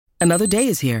Another day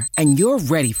is here, and you're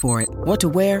ready for it. What to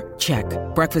wear? Check.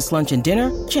 Breakfast, lunch, and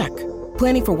dinner? Check.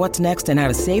 Planning for what's next and how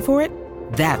to save for it?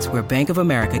 That's where Bank of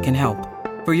America can help.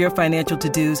 For your financial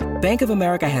to-dos, Bank of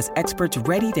America has experts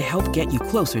ready to help get you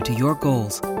closer to your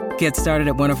goals. Get started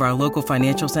at one of our local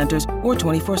financial centers or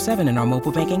 24/7 in our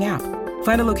mobile banking app.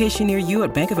 Find a location near you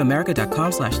at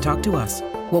bankofamerica.com/talktous.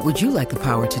 What would you like the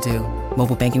power to do?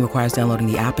 Mobile banking requires downloading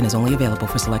the app and is only available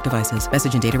for select devices.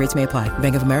 Message and data rates may apply.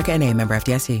 Bank of America N.A., member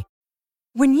FDIC.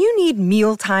 When you need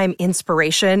mealtime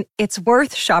inspiration, it's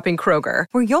worth shopping Kroger,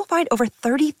 where you'll find over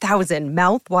 30,000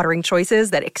 mouth-watering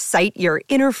choices that excite your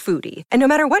inner foodie. And no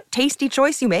matter what tasty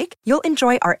choice you make, you'll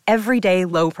enjoy our everyday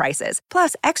low prices,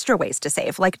 plus extra ways to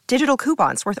save, like digital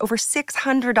coupons worth over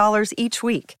 $600 each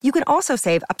week. You can also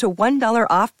save up to $1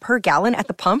 off per gallon at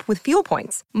the pump with fuel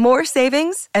points. More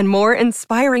savings and more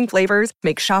inspiring flavors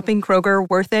make shopping Kroger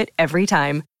worth it every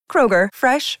time. Kroger,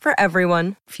 fresh for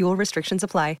everyone. Fuel restrictions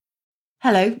apply.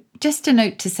 Hello, just a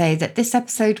note to say that this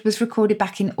episode was recorded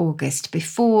back in August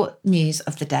before news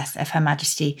of the death of Her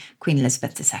Majesty Queen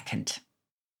Elizabeth II.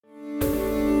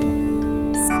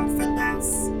 Something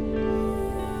else.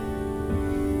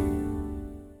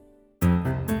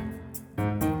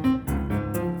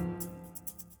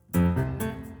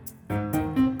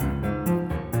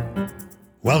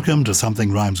 Welcome to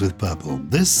Something Rhymes with Purple.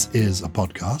 This is a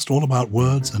podcast all about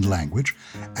words and language,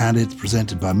 and it's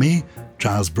presented by me,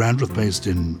 Giles Brandreth, based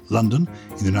in London,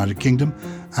 in the United Kingdom,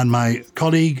 and my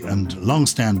colleague and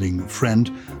long-standing friend,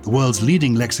 the world's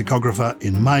leading lexicographer,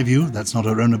 in my view. That's not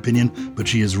her own opinion, but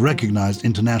she is recognised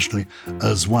internationally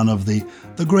as one of the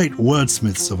great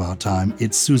wordsmiths of our time.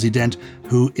 It's Susie Dent,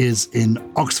 who is in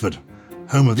Oxford,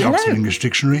 home of the Hello. Oxford English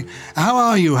Dictionary. How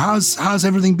are you? How's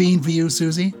everything been for you,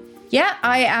 Susie? Yeah,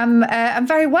 I am. I'm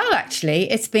very well,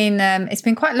 actually. It's been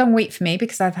quite a long week for me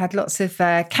because I've had lots of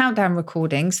countdown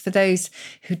recordings. For those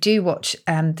who do watch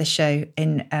the show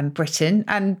in Britain,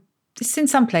 and it's in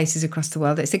some places across the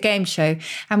world, it's a game show,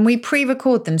 and we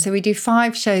pre-record them. So we do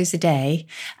 5 shows a day,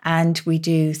 and we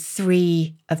do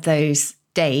 3 of those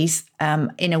days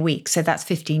in a week. So that's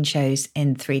 15 shows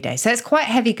in 3 days. So it's quite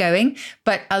heavy going,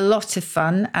 but a lot of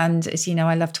fun. And as you know,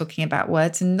 I love talking about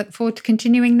words and look forward to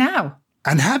continuing now.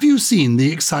 And have you seen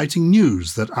the exciting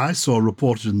news that I saw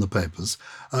reported in the papers?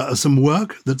 Some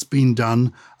work that's been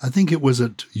done, I think it was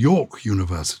at York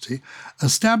University,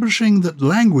 establishing that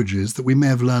languages that we may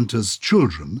have learnt as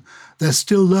children, they're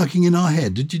still lurking in our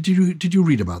head. Did you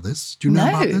read about this? Do you know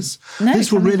about this? No.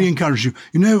 This will really encourage you.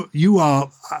 You know,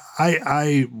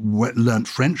 I learnt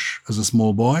French as a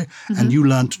small boy, and you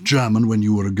learnt German when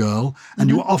you were a girl,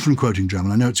 and you were often quoting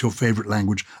German. I know it's your favourite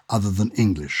language other than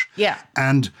English. Yeah.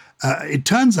 And it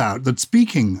turns out that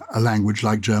speaking a language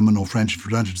like German or French, if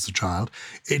you learnt it as a child,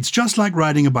 it's just like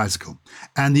riding a bicycle.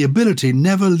 And the ability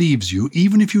never leaves you,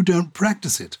 even if you don't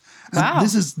practice it. Wow. And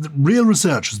this is real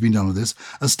research has been done on this.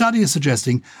 A study is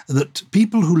suggesting that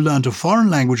people who learnt a foreign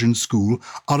language in school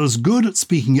are as good at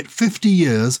speaking it 50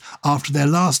 years after their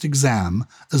last exam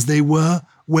as they were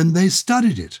when they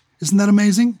studied it. Isn't that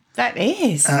amazing? That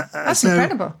is. That's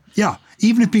incredible. Yeah.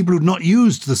 Even if people who'd not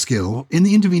used the skill, in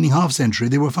the intervening half-century,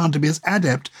 they were found to be as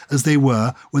adept as they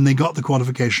were when they got the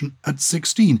qualification at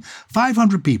 16.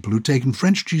 500 people who'd taken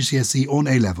French GCSE or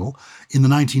A-level in the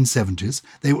 1970s,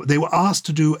 they were asked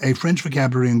to do a French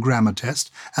vocabulary and grammar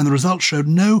test, and the results showed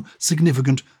no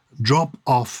significant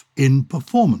drop-off in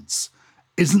performance.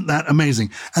 Isn't that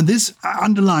amazing? And this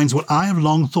underlines what I have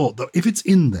long thought, that if it's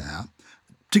in there,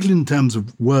 particularly in terms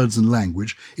of words and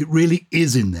language, it really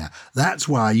is in there. That's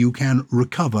why you can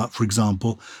recover, for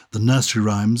example, the nursery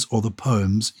rhymes or the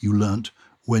poems you learnt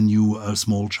when you were a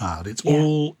small child. It's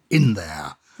all in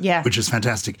there, which is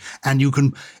fantastic. And you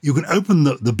can open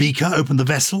the beaker, open the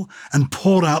vessel, and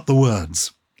pour out the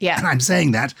words. Yeah. And I'm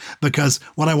saying that because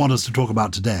what I want us to talk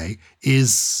about today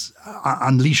is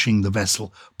unleashing the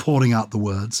vessel, pouring out the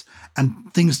words,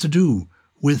 and things to do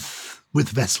with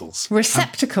vessels.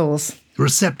 Receptacles.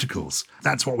 Receptacles.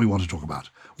 That's what we want to talk about.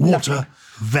 Water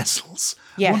vessels.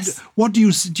 Yes. What do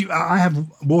you? I have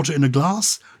water in a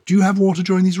glass. Do you have water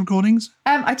during these recordings?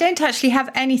 I don't actually have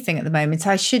anything at the moment.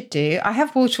 I should do. I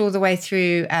have water all the way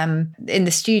through in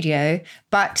the studio,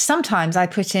 but sometimes I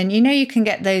put in, you can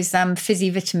get those fizzy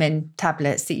vitamin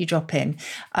tablets that you drop in.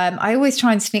 I always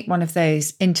try and sneak one of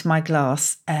those into my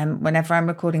glass whenever I'm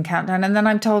recording Countdown, and then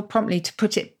I'm told promptly to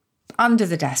put it under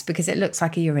the desk because it looks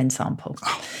like a urine sample.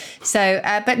 Oh. So,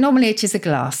 but normally it is a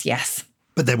glass, yes.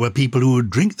 But there were people who would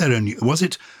drink their own. Was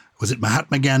it Was it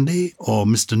Mahatma Gandhi or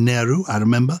Mr. Nehru? I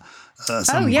remember. There was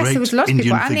a lot of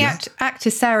Indian people. And the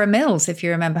actor Sarah Mills, if you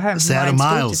remember her. Sarah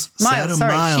Miles. Sarah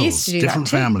Miles. She used to do different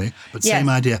that too. family, but same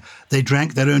idea. They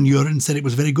drank their own urine and said it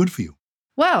was very good for you.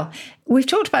 Well, we've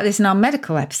talked about this in our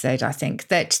medical episode, I think,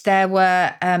 that there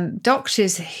were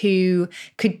doctors who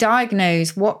could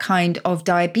diagnose what kind of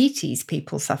diabetes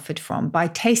people suffered from by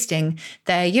tasting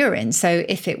their urine. So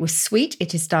if it was sweet,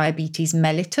 it is diabetes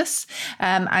mellitus.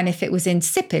 And if it was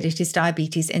insipid, it is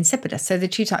diabetes insipidus. So the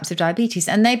two types of diabetes.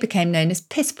 And they became known as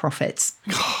piss prophets.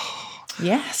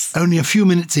 Yes. Only a few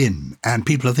minutes in, and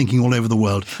people are thinking all over the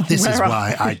world, this is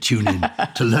why I tune in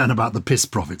to learn about the piss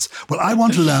prophets. Well, I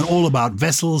want to learn all about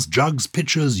vessels, jugs,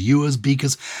 pitchers, ewers,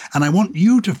 beakers, and I want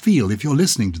you to feel, if you're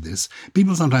listening to this,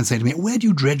 people sometimes say to me, where do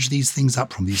you dredge these things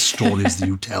up from, these stories that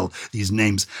you tell, these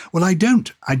names? Well, I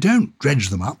don't dredge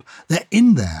them up. They're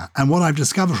in there. And what I've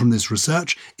discovered from this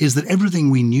research is that everything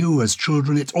we knew as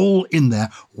children, it's all in there,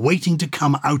 waiting to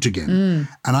come out again.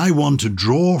 And I want to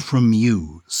draw from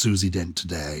you, Susie Dent,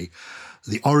 today,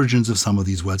 the origins of some of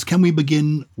these words. Can we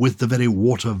begin with the very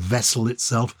water vessel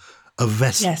itself? A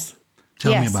vessel. Yes.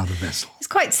 Tell me about a vessel. It's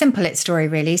quite simple, its story,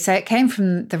 really. So it came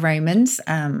from the Romans,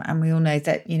 and we all know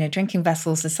that, drinking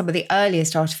vessels are some of the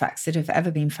earliest artifacts that have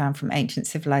ever been found from ancient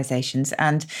civilizations.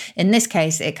 And in this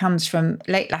case, it comes from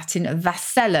late Latin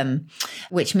vasellum,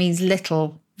 which means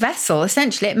little vessel.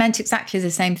 Essentially, it meant exactly the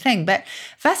same thing. But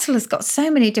vessel has got so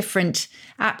many different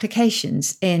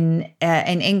applications in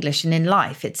English and in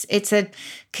life. It's a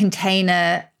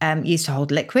container used to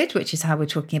hold liquid, which is how we're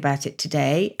talking about it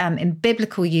today. In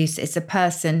biblical use, it's a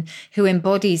person who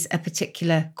embodies a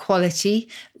particular quality.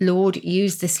 Lord,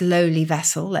 use this lowly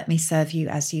vessel. Let me serve you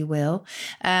as you will.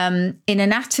 In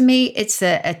anatomy, it's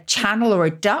a channel or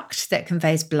a duct that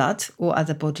conveys blood or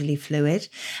other bodily fluid.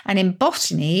 And in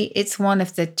botany, it's one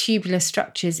of the tubular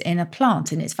structures in a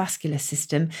plant in its vascular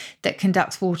system that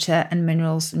conducts water and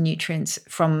minerals and nutrients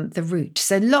from the root.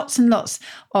 So lots and lots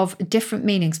of different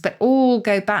meanings, but all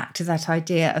go back to that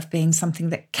idea of being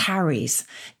something that carries,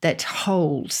 that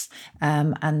holds,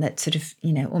 and that sort of,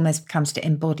 almost comes to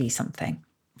embody something.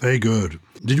 Very good.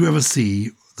 Did you ever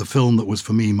see the film that was,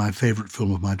 for me, my favourite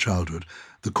film of my childhood,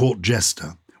 The Court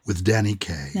Jester, with Danny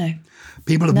Kaye? No.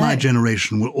 People of my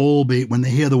generation will all be, when they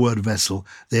hear the word vessel,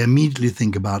 they immediately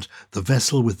think about the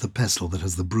vessel with the pestle that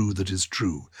has the brew that is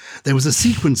true. There was a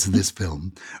sequence in this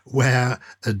film where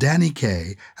Danny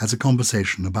Kaye has a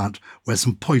conversation about where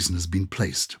some poison has been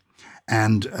placed.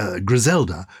 And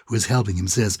Griselda, who is helping him,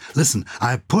 says, listen,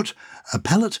 I have put a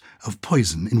pellet of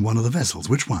poison in one of the vessels.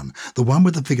 Which one? The one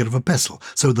with the figure of a pestle.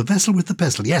 So the vessel with the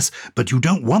pestle, yes, but you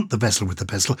don't want the vessel with the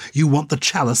pestle. You want the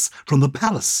chalice from the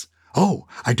palace. Oh,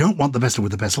 I don't want the vessel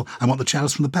with the pestle. I want the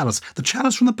chalice from the palace. The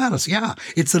chalice from the palace, yeah.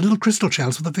 It's the little crystal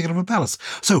chalice with the figure of a palace.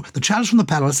 So the chalice from the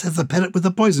palace has the pellet with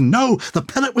the poison. No, the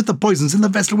pellet with the poison's in the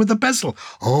vessel with the pestle.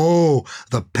 Oh,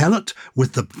 the pellet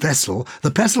with the vessel,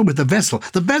 the pestle with the vessel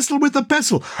with the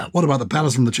pestle. What about the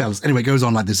palace from the chalice? Anyway, it goes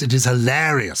on like this. It is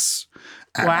hilarious.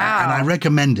 Wow. And I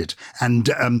recommend it. And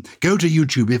go to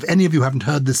YouTube. If any of you haven't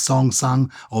heard this song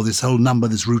sung or this whole number,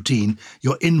 this routine,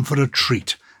 you're in for a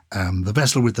treat. The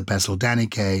Vessel with the Pestle, Danny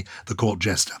Kaye, The Court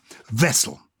Jester.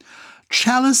 Vessel.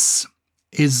 Chalice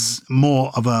is more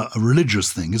of a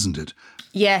religious thing, isn't it?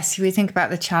 Yes, we think about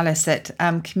the chalice at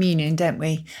communion, don't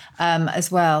we, as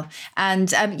well. And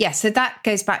so that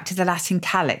goes back to the Latin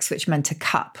calix, which meant a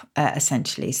cup,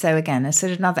 essentially. So again, a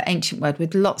sort of another ancient word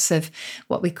with lots of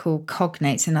what we call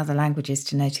cognates in other languages,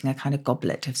 denoting a kind of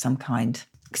goblet of some kind.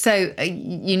 So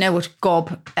you know what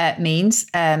gob means.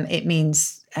 It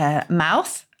means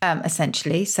mouth.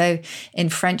 Essentially. So in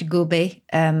French, gober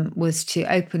was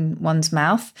to open one's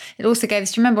mouth. It also gave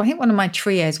us, do you remember, I think one of my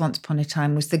trios once upon a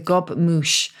time was the gob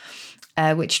mouche,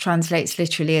 which translates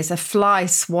literally as a fly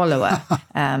swallower,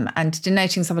 and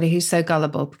denoting somebody who's so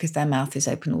gullible because their mouth is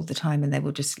open all the time and they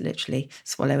will just literally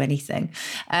swallow anything.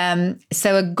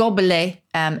 So a gobelet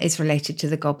is related to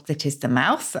the gob that is the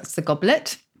mouth. That's the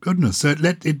goblet. Goodness. So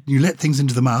you let things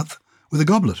into the mouth with a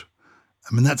goblet.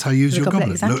 I mean, that's how you use your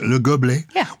goblet. Exactly. Le gobelet.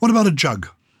 Yeah. What about a jug?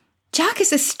 Jug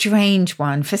is a strange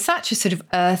one for such a sort of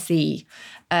earthy,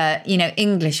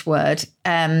 English word.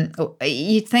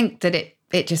 You'd think that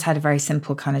it just had a very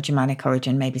simple kind of Germanic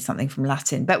origin, maybe something from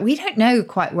Latin, but we don't know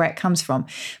quite where it comes from.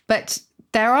 But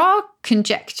there are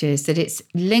conjectures that it's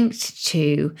linked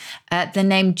to the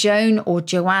name Joan or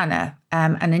Joanna,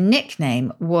 and a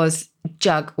nickname was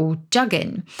jug or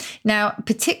juggin. Now,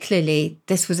 particularly,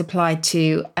 this was applied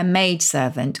to a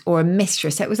maidservant or a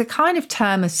mistress. It was a kind of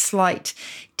term of slight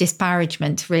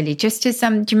disparagement, really. Just as, do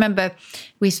you remember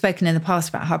we've spoken in the past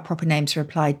about how proper names are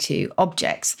applied to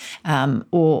objects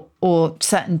or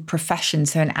certain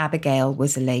professions. So an Abigail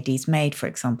was a lady's maid, for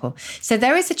example. So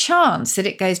there is a chance that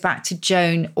it goes back to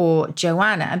Joan or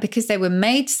Joanna. And because they were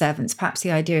maidservants, perhaps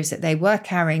the idea is that they were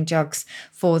carrying jugs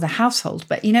for the household.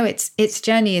 But, its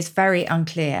journey is very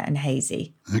unclear and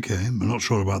hazy. Okay, I'm not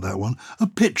sure about that one. A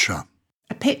pitcher.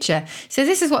 A pitcher. So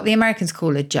this is what the Americans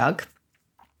call a jug.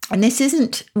 And this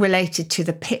isn't related to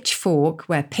the pitchfork,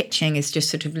 where pitching is just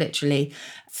sort of literally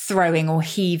throwing or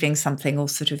heaving something or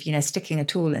sort of, sticking a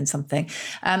tool in something.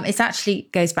 It actually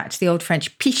goes back to the old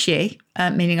French picher,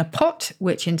 meaning a pot,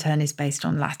 which in turn is based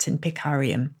on Latin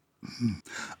picarium.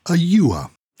 A ewer.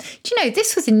 Do you know,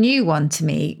 this was a new one to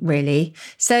me, really.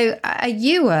 So a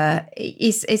ewer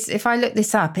is if I look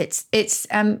this up, it's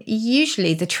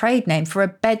usually the trade name for a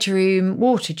bedroom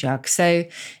water jug. So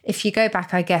if you go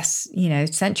back, I guess,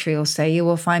 century or so, you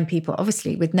will find people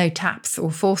obviously with no taps or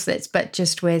faucets, but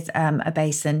just with a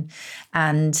basin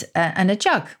and a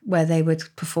jug where they would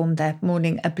perform their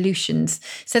morning ablutions.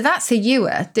 So that's a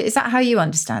ewer. Is that how you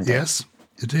understand it? Yes.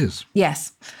 It is.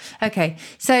 Yes. Okay.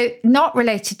 So not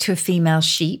related to a female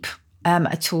sheep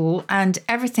at all, and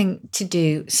everything to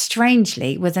do,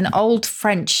 strangely, with an old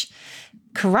French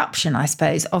corruption, I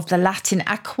suppose, of the Latin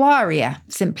aquaria,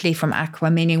 simply from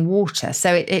aqua meaning water.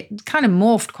 So it kind of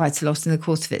morphed quite a lot in the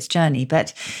course of its journey.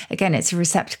 But again, it's a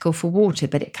receptacle for water,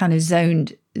 but it kind of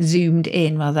zoomed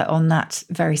in rather on that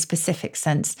very specific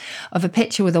sense of a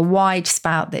pitcher with a wide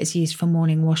spout that is used for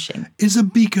morning washing. Is a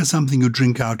beaker something you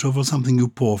drink out of or something you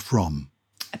pour from?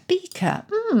 A beaker?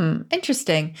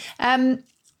 Interesting. I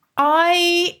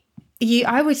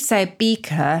would say a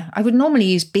beaker. I would normally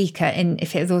use beaker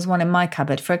if there was one in my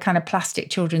cupboard for a kind of plastic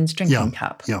children's drinking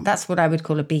cup. Yeah. That's what I would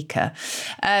call a beaker.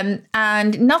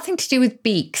 And nothing to do with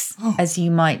beaks, as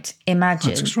you might imagine.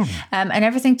 That's extraordinary. And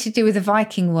everything to do with the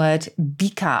Viking word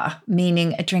bikar,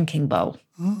 meaning a drinking bowl.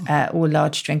 Or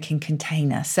large drinking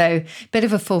container. So bit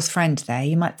of a false friend there.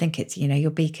 You might think it's, your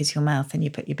beaker's your mouth and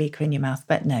you put your beaker in your mouth.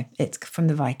 But no, it's from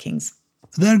the Vikings.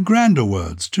 There are grander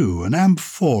words too, an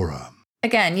amphora.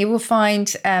 Again, you will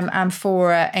find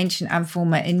amphora, ancient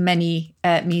amphora in many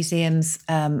museums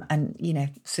and,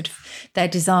 sort of their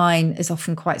design is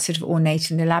often quite sort of ornate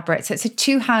and elaborate. So it's a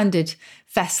two-handed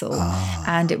vessel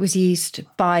and it was used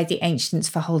by the ancients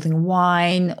for holding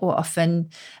wine or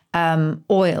often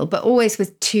oil, but always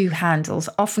with two handles,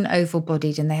 often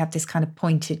oval-bodied, and they have this kind of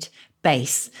pointed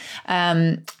base.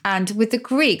 And with the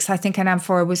Greeks, I think an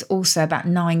amphora was also about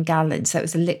 9 gallons, so it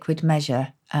was a liquid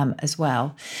measure as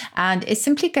well. And it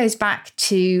simply goes back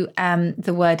to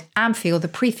the word amphi or the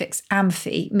prefix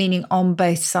amphi, meaning on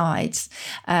both sides.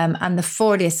 And the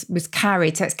foridis was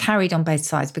carried, so it's carried on both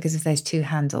sides because of those two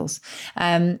handles.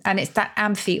 And it's that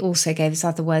amphi also gave us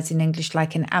other words in English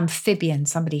like an amphibian,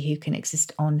 somebody who can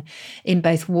exist in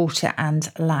both water and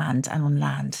on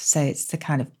land. So it's the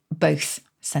kind of both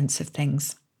sense of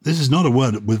things. This is not a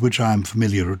word with which I am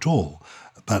familiar at all,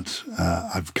 but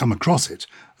I've come across it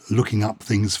looking up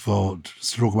things to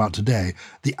talk about today.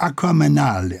 The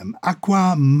aquamanile.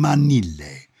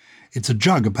 It's a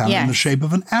jug apparently in the shape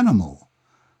of an animal.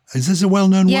 Is this a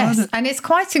well-known word? Yes, and it's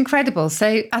quite incredible.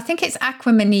 So I think it's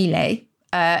aquamanile,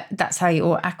 that's how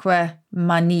or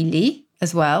aquamanili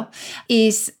as well,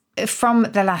 is from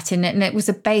the Latin, and it was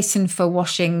a basin for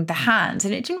washing the hands.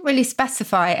 And it didn't really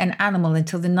specify an animal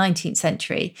until the 19th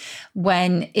century,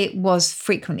 when it was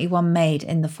frequently one made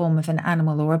in the form of an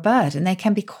animal or a bird. And they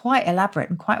can be quite elaborate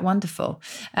and quite wonderful.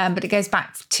 But it goes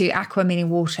back to aqua meaning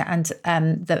water and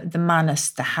the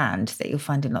manus, the hand, that you'll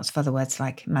find in lots of other words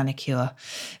like manicure,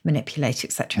 manipulate,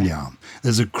 etc. Yeah.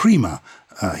 There's a creamer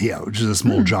here, which is a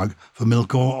small jug for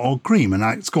milk or cream. And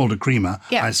it's called a creamer,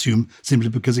 I assume, simply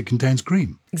because it contains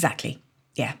cream. Exactly.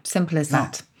 Yeah, simple as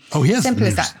that. Oh, here's simple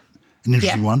as that. An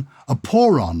interesting one. A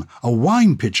pour-on, a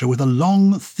wine pitcher with a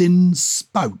long, thin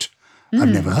spout. I've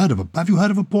never heard of a... Have you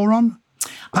heard of a pour-on?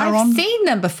 I've seen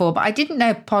them before, but I didn't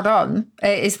know Poron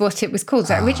is what it was called.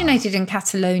 So it originated in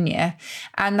Catalonia,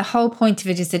 and the whole point of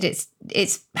it is that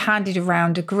it's handed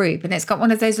around a group, and it's got one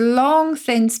of those long,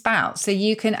 thin spouts, so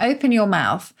you can open your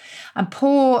mouth and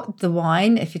pour the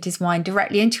wine, if it is wine,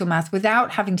 directly into your mouth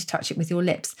without having to touch it with your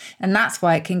lips. And that's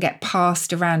why it can get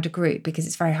passed around a group, because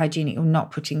it's very hygienic. You're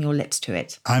not putting your lips to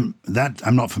it. I'm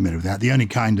not familiar with that. The only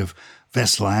kind of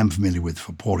vessel I am familiar with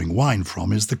for pouring wine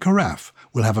from is the carafe.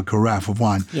 We'll have a carafe of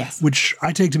wine, yes, which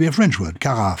I take to be a French word,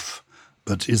 carafe,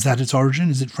 But is that its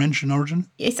origin? Is it French in origin?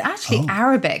 It's actually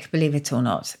Arabic, believe it or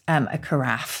not, a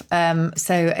carafe.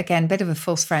 So again, a bit of a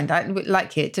false friend. I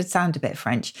like it did sound a bit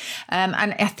French. And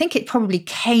I think it probably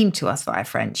came to us via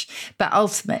French, but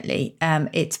ultimately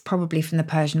it's probably from the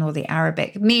Persian or the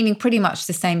Arabic, meaning pretty much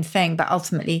the same thing, but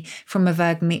ultimately from a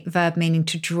verb meaning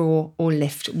to draw or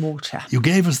lift water. You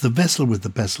gave us the vessel with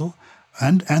the pestle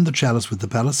and the chalice with the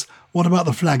palace. What about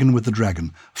the flagon with the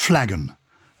dragon? Flagon.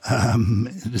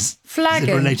 Is it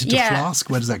related to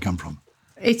flask? Where does that come from?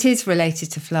 It is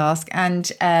related to flask, and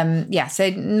so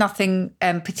nothing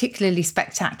particularly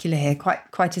spectacular here.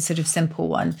 Quite a sort of simple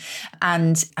one,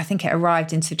 and I think it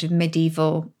arrived in sort of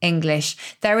medieval English.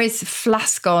 There is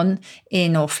flascon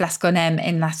or flasconem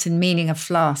in Latin, meaning a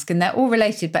flask, and they're all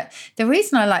related. But the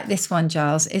reason I like this one,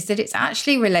 Giles, is that it's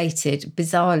actually related,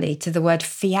 bizarrely, to the word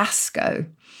fiasco.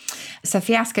 So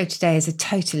fiasco today is a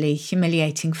totally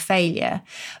humiliating failure.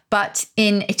 But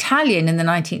in Italian in the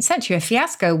 19th century, a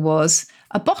fiasco was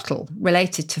a bottle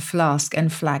related to flask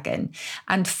and flagon.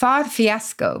 And far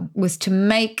fiasco was to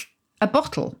make a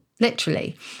bottle,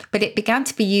 literally. But it began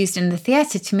to be used in the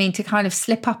theatre to mean to kind of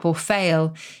slip up or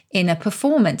fail in a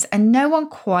performance. And no one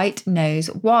quite knows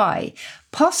why.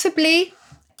 Possibly,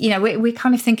 we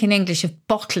kind of think in English of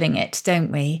bottling it,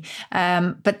 don't we?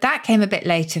 But that came a bit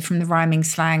later from the rhyming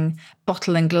slang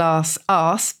bottle and glass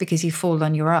arse, because you fall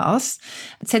on your arse.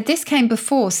 So this came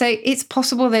before. So it's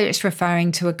possible that it's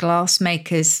referring to a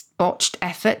glassmaker's botched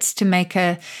efforts to make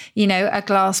a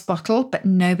glass bottle, but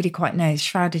nobody quite knows.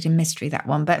 Shrouded in mystery, that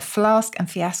one. But flask and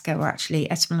fiasco are actually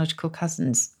etymological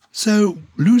cousins. So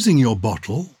losing your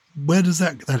bottle, where does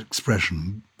that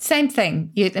expression? Same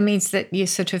thing. It means that you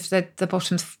sort of the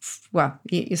bottom's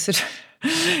you sort of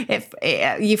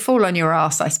you fall on your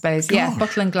arse, I suppose. Gosh. Yeah,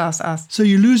 bottle and glass arse. So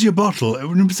you lose your bottle.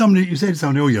 You say to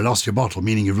somebody, "Oh, you lost your bottle,"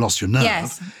 meaning you've lost your nerve.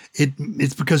 Yes.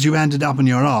 It's because you ended up on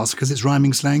your arse, because it's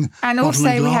rhyming slang. And bottle also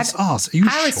and glass we had arse. Are you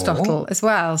Aristotle sure? as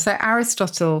well. So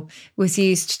Aristotle was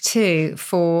used too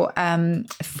for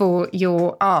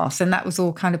your arse, and that was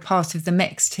all kind of part of the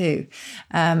mix too.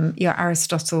 Your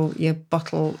Aristotle, your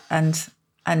bottle and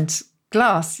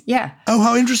glass, yeah. Oh,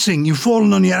 how interesting. You've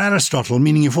fallen on your Aristotle,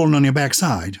 meaning you've fallen on your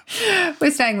backside.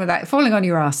 We're staying with that, falling on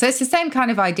your arse. So it's the same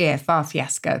kind of idea, far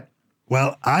fiasco.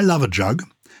 Well, I love a jug,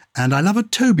 and I love a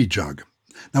Toby jug.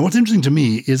 Now, what's interesting to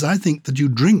me is I think that you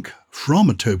drink from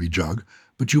a Toby jug,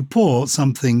 but you pour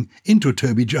something into a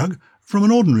Toby jug from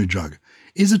an ordinary jug.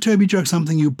 Is a Toby jug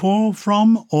something you pour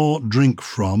from or drink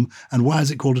from, and why is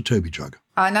it called a Toby jug?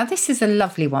 Now, this is a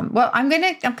lovely one. Well, I'm going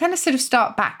to sort of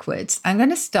start backwards. I'm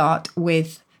going to start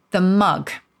with the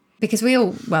mug, because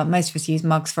most of us use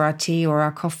mugs for our tea or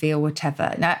our coffee or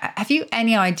whatever. Now, have you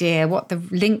any idea what the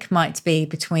link might be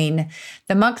between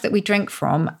the mug that we drink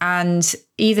from and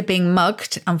either being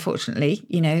mugged, unfortunately,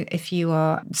 if you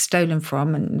are stolen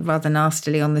from and rather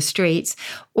nastily on the streets,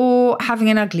 or having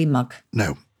an ugly mug?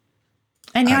 No.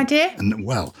 Any idea?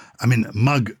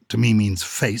 Mug to me means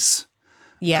face.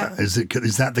 Yeah. Is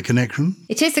that the connection?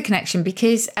 It is the connection,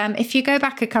 because if you go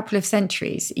back a couple of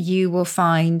centuries, you will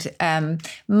find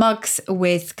mugs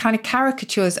with kind of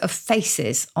caricatures of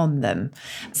faces on them.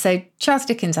 So Charles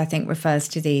Dickens, I think, refers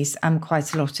to these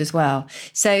quite a lot as well.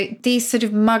 So these sort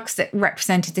of mugs that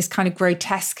represented this kind of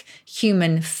grotesque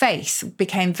human face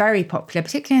became very popular,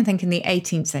 particularly I think in the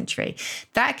 18th century.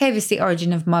 That gave us the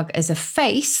origin of mug as a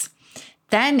face.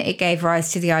 Then it gave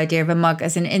rise to the idea of a mug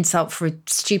as an insult for a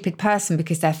stupid person,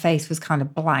 because their face was kind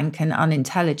of blank and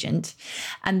unintelligent.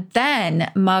 And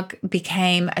then mug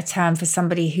became a term for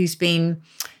somebody who's been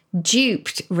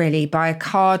duped, really, by a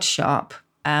card sharp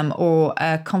or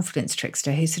a confidence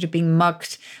trickster who's sort of been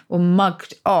mugged or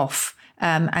mugged off.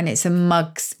 And it's a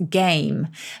mug's game.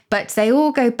 But they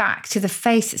all go back to the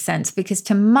face sense, because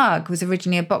to mug was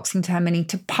originally a boxing term meaning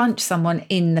to punch someone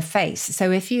in the face.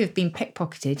 So if you have been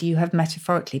pickpocketed, you have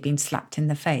metaphorically been slapped in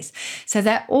the face. So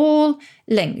they're all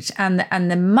linked. And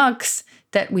the mugs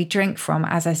that we drink from,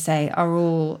 as I say, are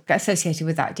all associated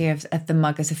with that idea of the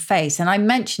mug as a face. And I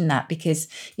mentioned that because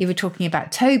you were talking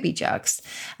about Toby jugs.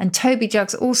 And Toby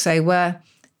jugs also were...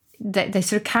 They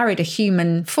sort of carried a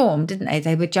human form, didn't they?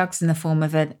 They were jugs in the form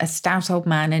of a stout old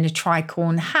man in a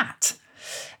tricorn hat.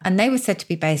 And they were said to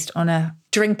be based on a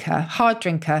hard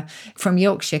drinker from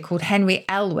Yorkshire called Henry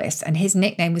Elwes. And his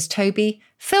nickname was Toby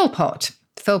Philpot.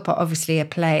 Philpot, obviously a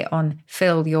play on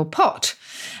fill your pot.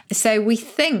 So we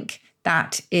think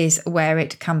that is where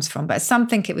it comes from. But some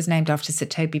think it was named after Sir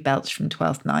Toby Belch from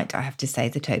Twelfth Night, I have to say,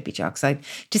 the Toby jug. So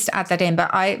just to add that in.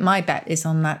 But my bet is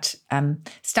on that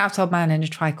stout old man in a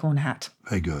tricorn hat.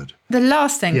 Very good. The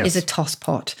last thing Yes. is a toss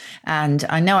pot. And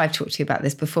I know I've talked to you about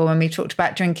this before when we talked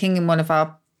about drinking in one of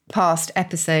our past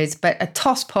episodes, but a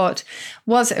toss pot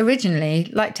was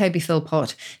originally, like Toby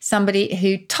Philpott, somebody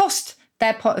who tossed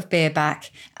their pot of beer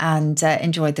back and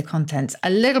enjoyed the contents a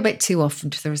little bit too often,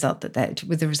 with the result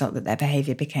that their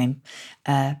behaviour became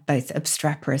both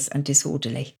obstreperous and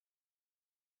disorderly.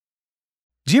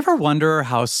 Do you ever wonder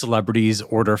how celebrities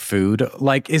order food?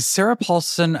 Like, is Sarah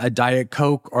Paulson a Diet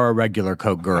Coke or a regular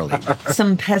Coke girlie?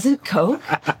 Some peasant Coke?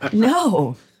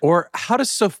 No. Or how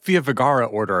does Sofia Vergara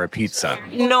order a pizza?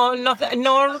 No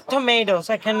tomatoes.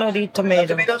 I cannot eat tomatoes.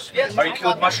 Tomatoes? Yes. Are you good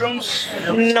with mushrooms?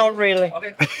 Not really.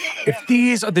 Okay. If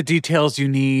these are the details you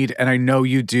need, and I know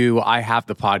you do, I have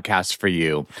the podcast for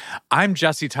you. I'm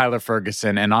Jesse Tyler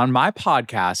Ferguson, and on my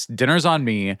podcast, Dinners on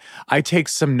Me, I take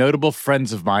some notable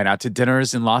friends of mine out to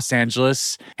dinners in Los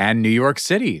Angeles and New York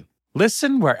City.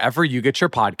 Listen wherever you get your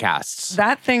podcasts.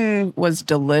 That thing was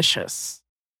delicious.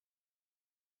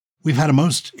 We've had a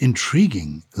most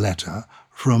intriguing letter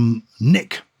from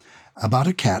Nick about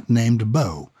a cat named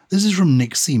Bo. This is from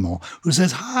Nick Seymour, who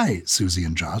says, "Hi, Susie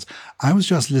and Giles. I was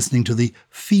just listening to the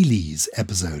Feelies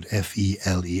episode,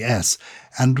 F-E-L-E-S,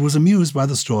 and was amused by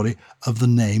the story of the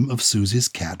name of Susie's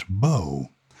cat, Bo.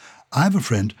 I have a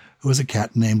friend who has a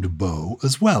cat named Bo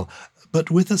as well,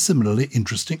 but with a similarly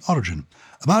interesting origin.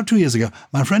 About 2 years ago,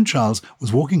 my friend Charles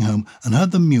was walking home and heard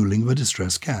the mewling of a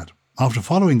distressed cat. After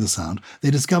following the sound, they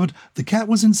discovered the cat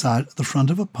was inside the front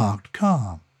of a parked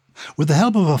car. With the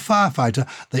help of a firefighter,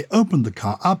 they opened the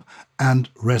car up and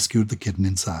rescued the kitten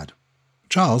inside.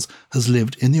 Charles has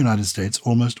lived in the United States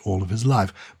almost all of his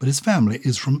life, but his family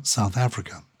is from South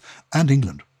Africa and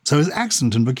England. So his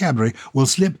accent and vocabulary will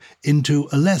slip into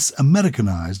a less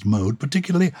Americanized mode,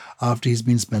 particularly after he's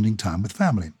been spending time with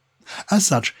family. As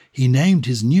such, he named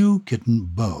his new kitten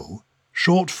Bo,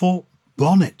 short for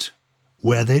Bonnet,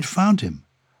 where they'd found him.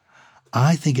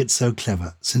 I think it's so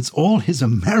clever, since all his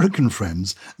American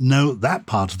friends know that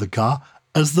part of the car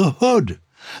as the hood,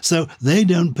 so they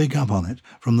don't pick up on it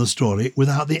from the story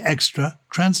without the extra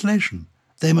translation.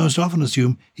 They most often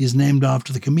assume he's named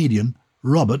after the comedian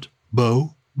Robert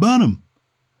Bo Burnham.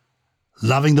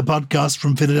 Loving the podcast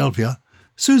from Philadelphia.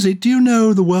 Susie, do you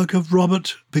know the work of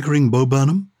Robert Pickering Bo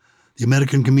Burnham? The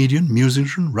American comedian,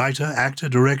 musician, writer, actor,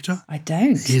 director. I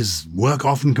don't. His work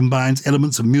often combines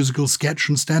elements of musical sketch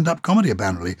and stand-up comedy,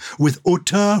 apparently, with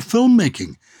auteur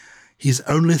filmmaking. He's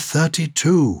only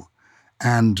 32,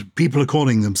 and people are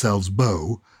calling themselves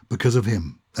Bo because of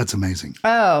him. That's amazing.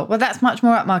 Oh, well, that's much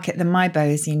more upmarket than my Bo,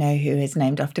 as you know, who is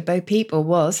named after Bo Peep, or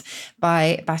was,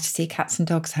 by Battersea Cats and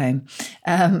Dogs Home.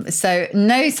 So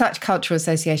no such cultural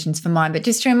associations for mine. But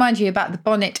just to remind you about the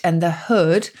bonnet and the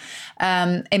hood,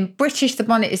 in British, the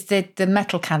bonnet is the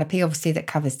metal canopy, obviously, that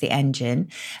covers the engine.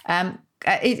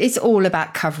 It's all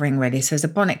about covering, really. So as a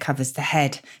bonnet covers the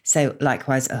head, so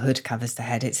likewise a hood covers the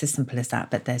head. It's as simple as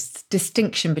that. But there's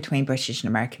distinction between British and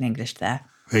American English there.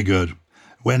 Very good.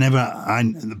 Whenever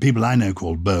the people I know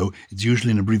called Bo, it's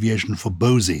usually an abbreviation for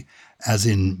Bosie, as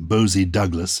in Bosie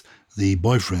Douglas, the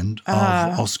boyfriend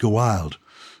of Oscar Wilde,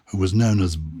 who was known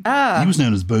as he was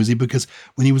known as Bosie because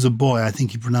when he was a boy, I think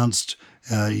he pronounced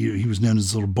he was known as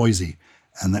sort of Boise,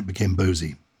 and that became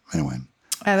Bosie. Anyway.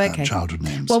 Oh, okay. Childhood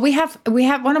names. Well, we have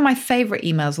one of my favourite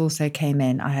emails also came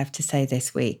in, I have to say,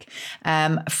 this week,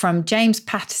 from James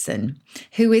Patterson,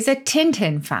 who is a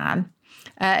Tintin fan.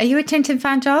 Are you a Tintin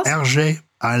fan, Giles? Hergé,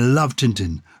 I love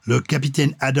Tintin. Le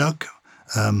Capitaine Haddock,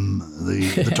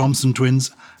 the Thompson twins,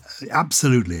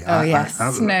 absolutely. Oh, yes,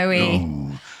 Snowy.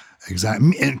 Oh,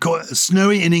 exactly.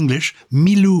 Snowy in English,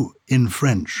 Milou in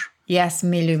French. Yes,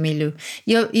 Milou.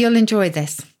 You'll enjoy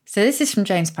this. So this is from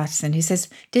James Patterson, who says,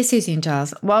 "Dear Susie and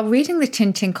Giles, while reading the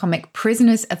Tintin comic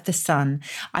Prisoners of the Sun,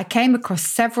 I came across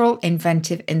several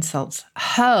inventive insults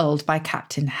hurled by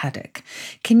Captain Haddock.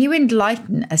 Can you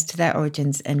enlighten as to their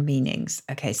origins and meanings?"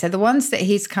 Okay, so the ones that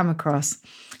he's come across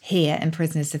here in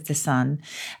Prisoners of the Sun,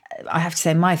 I have to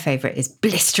say my favourite is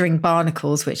blistering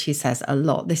barnacles, which he says a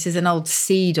lot. This is an old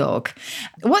sea dog.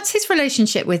 What's his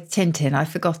relationship with Tintin? I've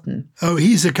forgotten. Oh,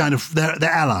 he's a kind of, they're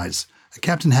allies.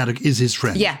 Captain Haddock is his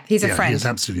friend. Yeah, he's a friend. He's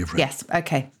absolutely a friend. Yes,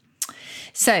 okay.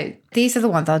 So these are the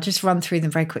ones. I'll just run through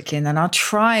them very quickly and then I'll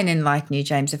try and enlighten you,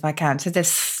 James, if I can. So there's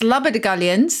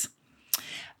slubberdigullions,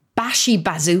 bashy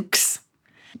bazooks,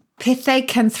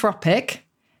 pithecanthropic.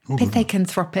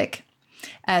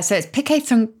 So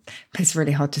it's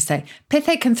really hard to say.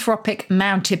 Pithecanthropic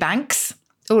mountebanks.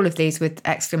 All of these with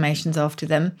exclamations after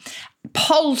them.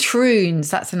 Poltroons,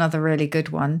 that's another really good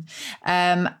one.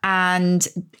 And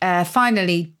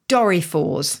finally,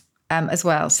 doryphores. as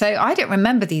well. So I don't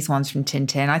remember these ones from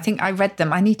Tintin. I think I read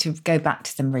them. I need to go back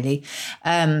to them, really.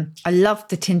 I love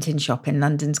the Tintin shop in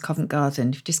London's Covent Garden.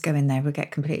 If you just go in there, we'll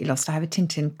get completely lost. I have a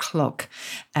Tintin clock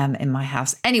in my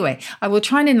house. Anyway, I will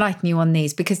try and enlighten you on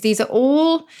these because these are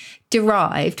all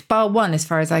derived, bar one, as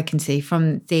far as I can see,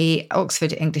 from the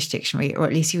Oxford English Dictionary, or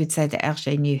at least you would say that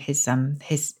Hergé knew his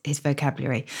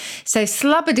vocabulary. So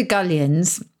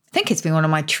slubberdigullions, I think it's been one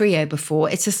of my trio before.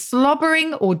 It's a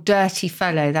slobbering or dirty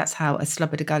fellow. That's how a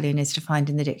slubberdigullion is defined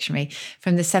in the dictionary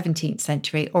from the 17th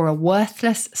century, or a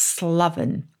worthless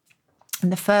sloven.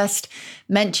 And the first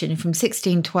mention from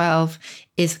 1612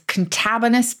 is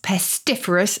Contaminous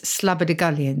Pestiferous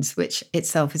Slubberdigullions, which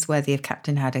itself is worthy of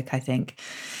Captain Haddock, I think.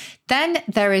 Then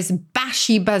there is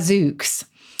Bashy Bazooks.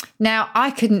 Now,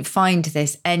 I couldn't find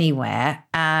this anywhere,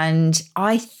 and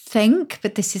I think,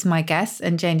 but this is my guess,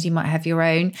 and James, you might have your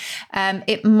own,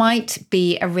 it might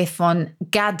be a riff on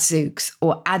gadzooks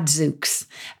or adzooks,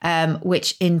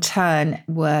 which in turn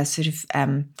were sort of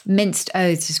minced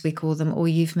oaths, as we call them, or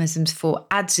euphemisms for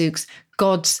adzooks,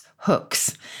 God's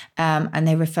hooks, and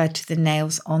they referred to the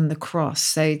nails on the cross.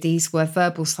 So these were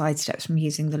verbal sidesteps from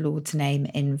using the Lord's name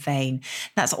in vain.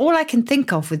 That's all I can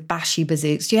think of with Bashy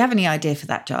Bazooks. Do you have any idea for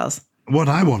that, Giles? What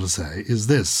I want to say is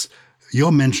this.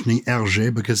 You're mentioning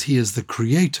Hergé because he is the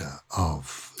creator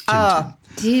of Tintin.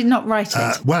 Did he not write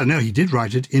it? Well, no, he did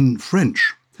write it in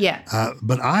French. Yeah.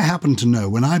 But I happen to know,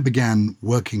 when I began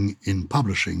working in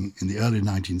publishing in the early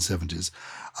 1970s,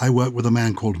 I worked with a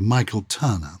man called Michael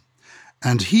Turner.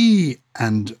 And he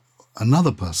and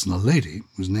another person, a lady,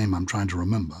 whose name I'm trying to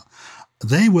remember,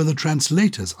 they were the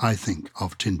translators, I think,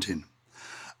 of Tintin.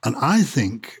 And I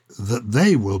think that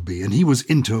they will be, and he was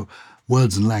into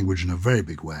words and language in a very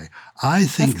big way. I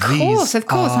think Of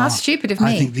course. How stupid of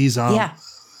me. I think these are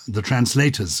the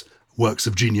translators' works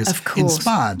of genius. Of course.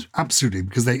 Inspired, absolutely,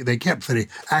 because they kept very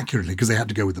accurately, because they had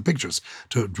to go with the pictures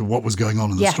to what was going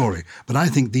on in the story. But I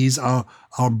think these are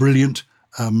brilliant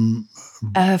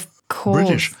of course.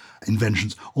 British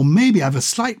inventions. Or maybe I have a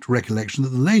slight recollection that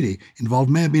the lady involved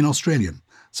may have been Australian.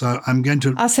 So I'm going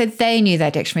to... So they knew their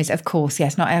dictionaries, of course,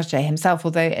 yes, not Hergé himself,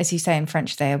 although, as you say in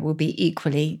French, they will be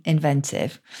equally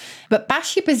inventive. But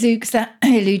Bashy Bazooks, that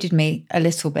eluded me a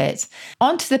little bit.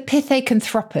 On to the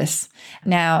Pithecanthropus.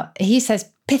 Now, he says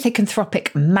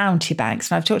Pithecanthropic mountebanks.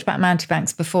 And I've talked about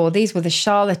mountebanks before. These were the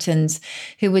charlatans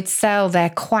who would sell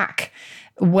their quack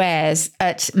wares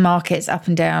at markets up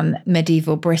and down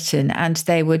medieval Britain, and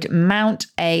they would mount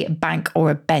a bank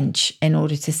or a bench in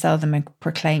order to sell them and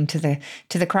proclaim to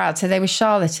the crowd. So they were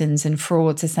charlatans and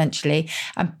frauds, essentially.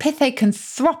 And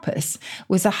Pithecanthropus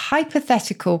was a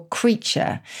hypothetical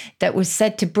creature that was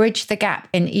said to bridge the gap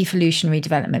in evolutionary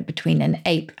development between an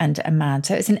ape and a man.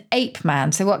 So it's an ape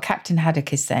man. So what Captain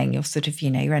Haddock is saying, you're sort of,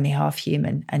 you're only half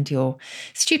human and you're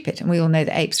stupid. And we all know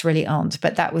that apes really aren't,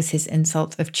 but that was his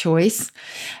insult of choice.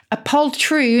 A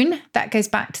poltroon, that goes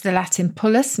back to the Latin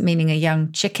pullus, meaning a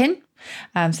young chicken.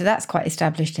 So that's quite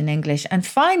established in English. And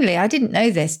finally, I didn't know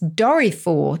this,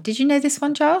 Doryphore. Did you know this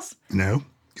one, Giles? No.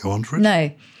 Go on for it.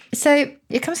 No. So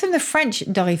it comes from the French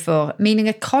Doryphore, meaning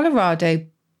a Colorado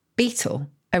beetle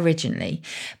originally.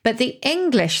 But the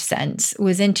English sense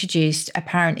was introduced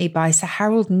apparently by Sir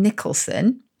Harold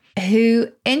Nicolson, who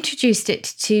introduced it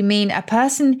to mean a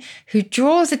person who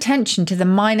draws attention to the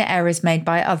minor errors made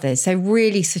by others. So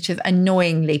really sort of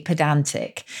annoyingly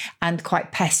pedantic and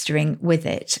quite pestering with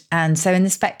it. And so in The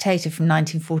Spectator from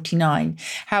 1949,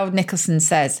 Harold Nicolson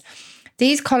says,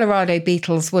 these Colorado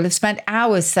beetles will have spent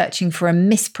hours searching for a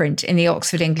misprint in the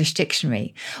Oxford English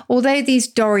Dictionary. Although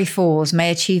these Doryphores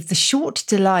may achieve the short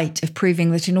delight of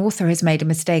proving that an author has made a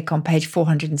mistake on page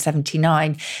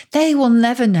 479, they will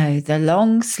never know the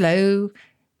long, slow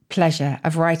pleasure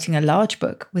of writing a large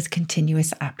book with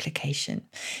continuous application.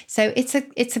 So it's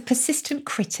a persistent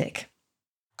critic.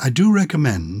 I do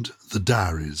recommend the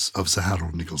diaries of Sir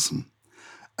Harold Nicolson.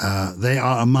 They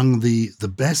are among the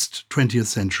best 20th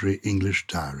century English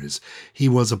diaries. He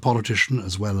was a politician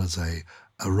as well as a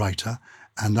writer,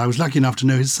 and I was lucky enough to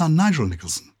know his son, Nigel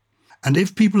Nicolson. And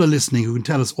if people are listening who can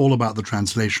tell us all about the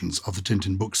translations of the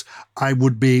Tintin books, I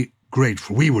would be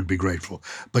grateful. We would be grateful,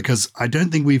 because I don't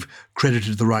think we've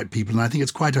credited the right people, and I think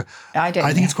it's quite a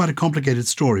it's quite a complicated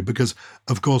story, because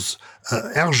of course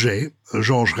Hergé,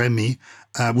 Georges Remy,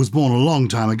 was born a long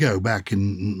time ago, back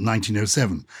in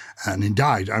 1907, and he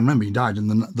died. I remember he died in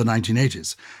the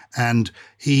 1980s, and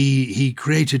he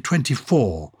created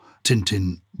 24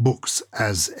 Tintin books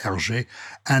as Hergé,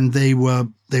 and they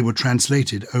were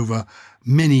translated over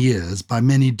many years by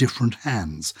many different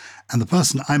hands. And the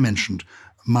person I mentioned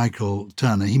Michael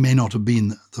Turner. He may not have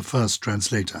been the first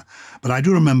translator, but I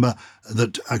do remember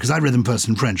that, because I read them first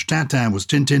in French, Tintin was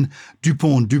Tintin,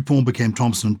 Dupont became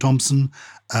Thompson and Thompson,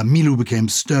 Milou became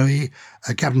Stowe,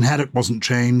 Captain Haddock wasn't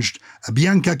changed,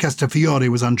 Bianca Castafiore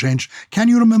was unchanged. Can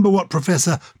you remember what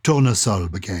Professor Tournesol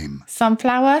became?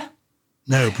 Sunflower?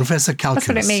 No, Professor Calculus.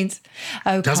 That's what it means.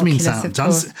 Oh, does mean calculus, sound. of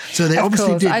course. So they of obviously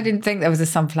course. did. I didn't think there was a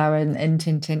sunflower in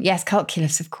Tintin. Yes,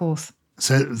 calculus, of course.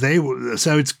 So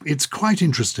it's quite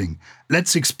interesting.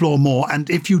 Let's explore more. And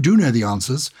if you do know the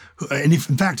answers, and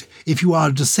if you are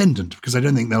a descendant, because I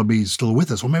don't think they'll be still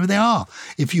with us, or maybe they are,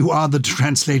 if you are the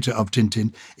translator of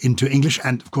Tintin into English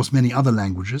and, of course, many other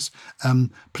languages,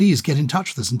 please get in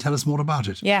touch with us and tell us more about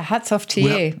it. Yeah, hats off to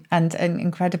you and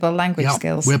incredible language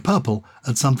skills. We're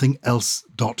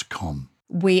purple@somethingelse.com.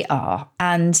 We are.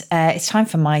 And it's time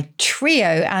for my trio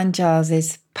and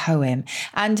Giles's poem.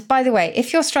 And by the way,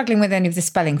 if you're struggling with any of the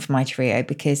spelling for my trio,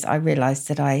 because I realised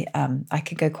that I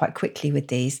could go quite quickly with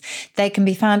these, they can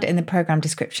be found in the programme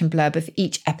description blurb of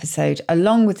each episode,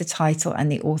 along with the title and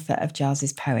the author of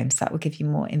Giles's poem. So that will give you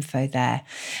more info there.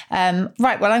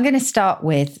 Right, well, I'm going to start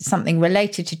with something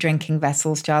related to drinking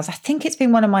vessels, Giles. I think it's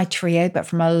been one of my trio, but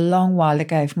from a long while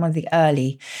ago, from one of the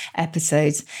early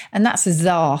episodes. And that's a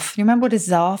zarf. You remember what a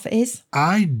zarf is?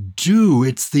 I do.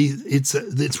 It's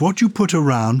what you put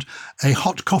around a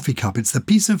hot coffee cup. It's the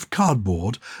piece of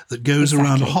cardboard that goes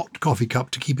around a hot coffee cup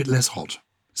to keep it less hot.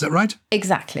 Is that right?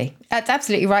 Exactly. That's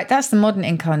absolutely right. That's the modern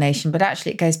incarnation, but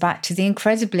actually it goes back to the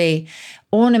incredibly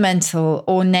ornamental,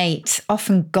 ornate,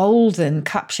 often golden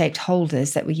cup-shaped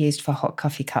holders that were used for hot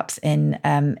coffee cups in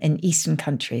Eastern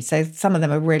countries. So some of them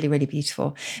are really, really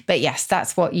beautiful. But yes,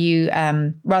 that's what you,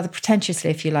 rather pretentiously,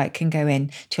 if you like, can go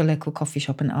in to your local coffee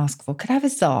shop and ask for. Could I have a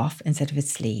zarf instead of a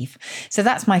sleeve? So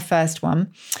that's my first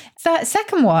one. The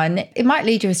second one, it might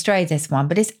lead you astray, this one,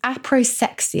 but it's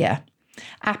aprosexia.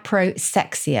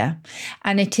 Aprosexia,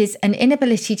 and it is an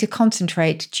inability to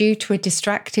concentrate due to a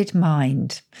distracted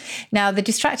mind. Now, the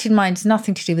distracted mind has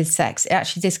nothing to do with sex.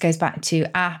 Actually, this goes back to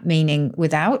meaning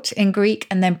without in Greek,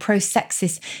 and then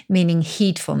prosexis meaning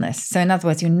heedfulness. So in other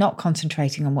words, you're not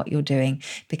concentrating on what you're doing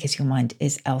because your mind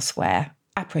is elsewhere.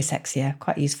 Aprosexia,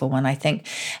 quite a useful one, I think.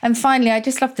 And finally, I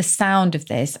just love the sound of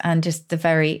this, and just the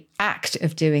very act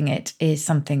of doing it is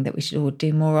something that we should all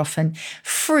do more often.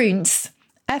 Froonce.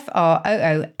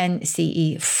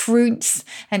 F-R-O-O-N-C-E, froonce,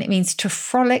 and it means to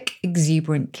frolic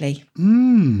exuberantly.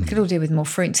 We could all do with more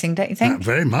frooncing, don't you think?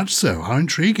 Very much so. How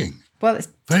intriguing. Well, it's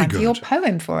time for your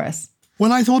poem for us.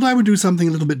 Well, I thought I would do something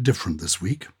a little bit different this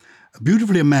week.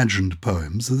 Beautifully imagined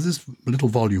poems. This little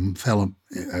volume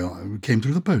came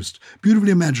through the post.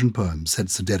 Beautifully imagined poems, said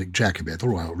Sir Derek Jacobi. I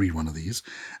thought, I'll read one of these.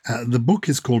 The book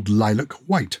is called Lilac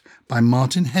White by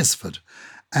Martin Hesford.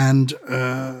 And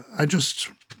I just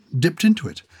dipped into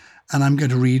it, and I'm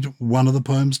going to read one of the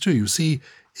poems to you. See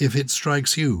if it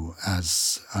strikes you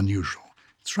as unusual.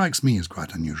 It strikes me as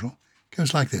quite unusual. It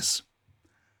goes like this.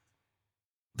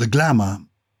 The glamour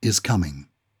is coming.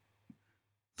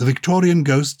 The Victorian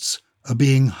ghosts are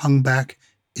being hung back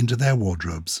into their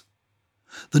wardrobes.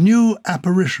 The new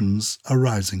apparitions are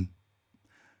rising.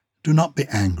 Do not be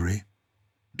angry.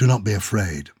 Do not be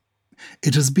afraid.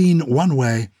 It has been one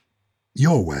way,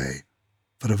 your way,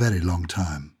 for a very long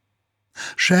time.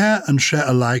 Share and share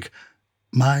alike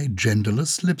my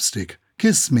genderless lipstick.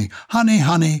 Kiss me, honey,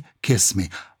 honey, kiss me.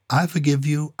 I forgive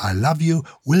you, I love you.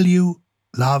 Will you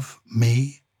love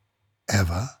me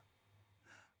ever?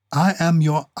 I am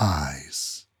your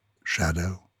eyes,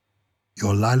 shadow,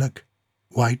 your lilac,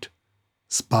 white,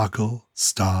 sparkle,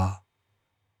 star,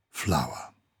 flower.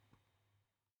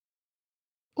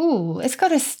 Ooh, it's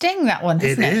got a sting, that one,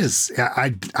 hasn't it? It is. I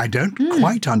don't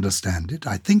quite understand it.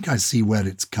 I think I see where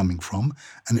it's coming from,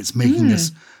 and it's making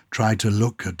us try to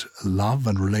look at love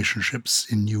and relationships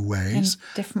in new ways. In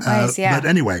different ways, yeah. But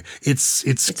anyway,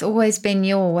 it's always been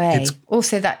your way.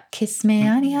 Also that Kiss Me,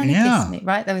 Honey, Honey, Kiss Me,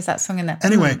 right? There was that song in there.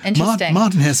 Anyway, interesting.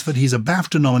 Martin Hesford, he's a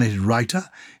BAFTA-nominated writer.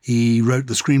 He wrote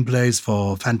the screenplays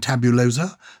for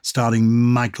Fantabulosa, starring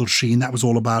Michael Sheen. That was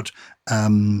all about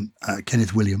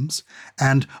Kenneth Williams.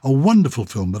 And a wonderful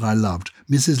film that I loved,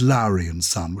 Mrs. Lowry and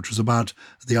Son, which was about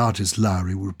the artist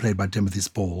Lowry, who was played by Timothy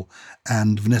Spall,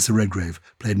 and Vanessa Redgrave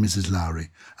played Mrs. Lowry.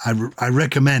 I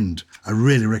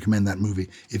really recommend that movie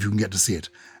if you can get to see it.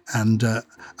 And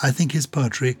I think his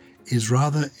poetry is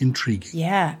rather intriguing.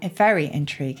 Yeah, very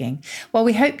intriguing. Well,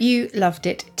 we hope you loved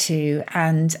it too.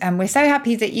 And we're so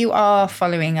happy that you are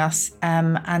following us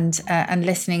and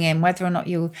listening in, whether or not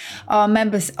you are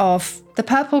members of the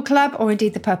Purple Club or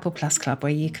indeed the Purple Plus Club,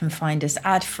 where you can find us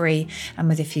ad-free and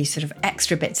with a few sort of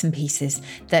extra bits and pieces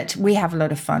that we have a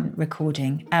lot of fun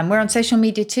recording. We're on social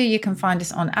media too. You can find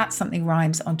us on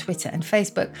 @SomethingRhymes on Twitter and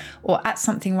Facebook, or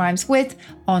 @SomethingRhymesWith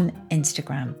on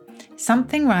Instagram.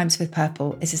 Something Rhymes with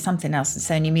Purple is a Something Else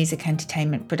and Sony Music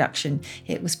Entertainment production.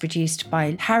 It was produced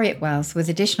by Harriet Wells with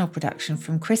additional production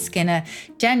from Chris Skinner,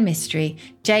 Jen Mystery,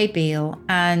 Jay Beale,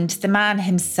 and the man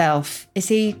himself. Is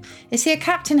he a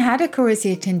Captain Haddock or is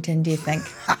he a Tintin, do you think?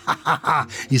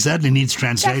 He certainly needs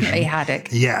translation. Definitely Haddock.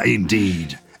 Yeah,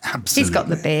 indeed. Absolutely. He's got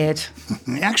the beard.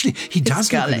 Actually, he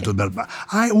does look a little bit.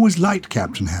 I always liked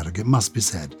Captain Haddock, it must be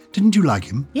said. Didn't you like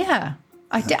him? Yeah.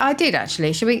 I did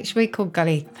actually. Should we call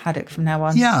Gully Haddock from now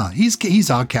on? Yeah, he's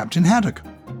our Captain Haddock.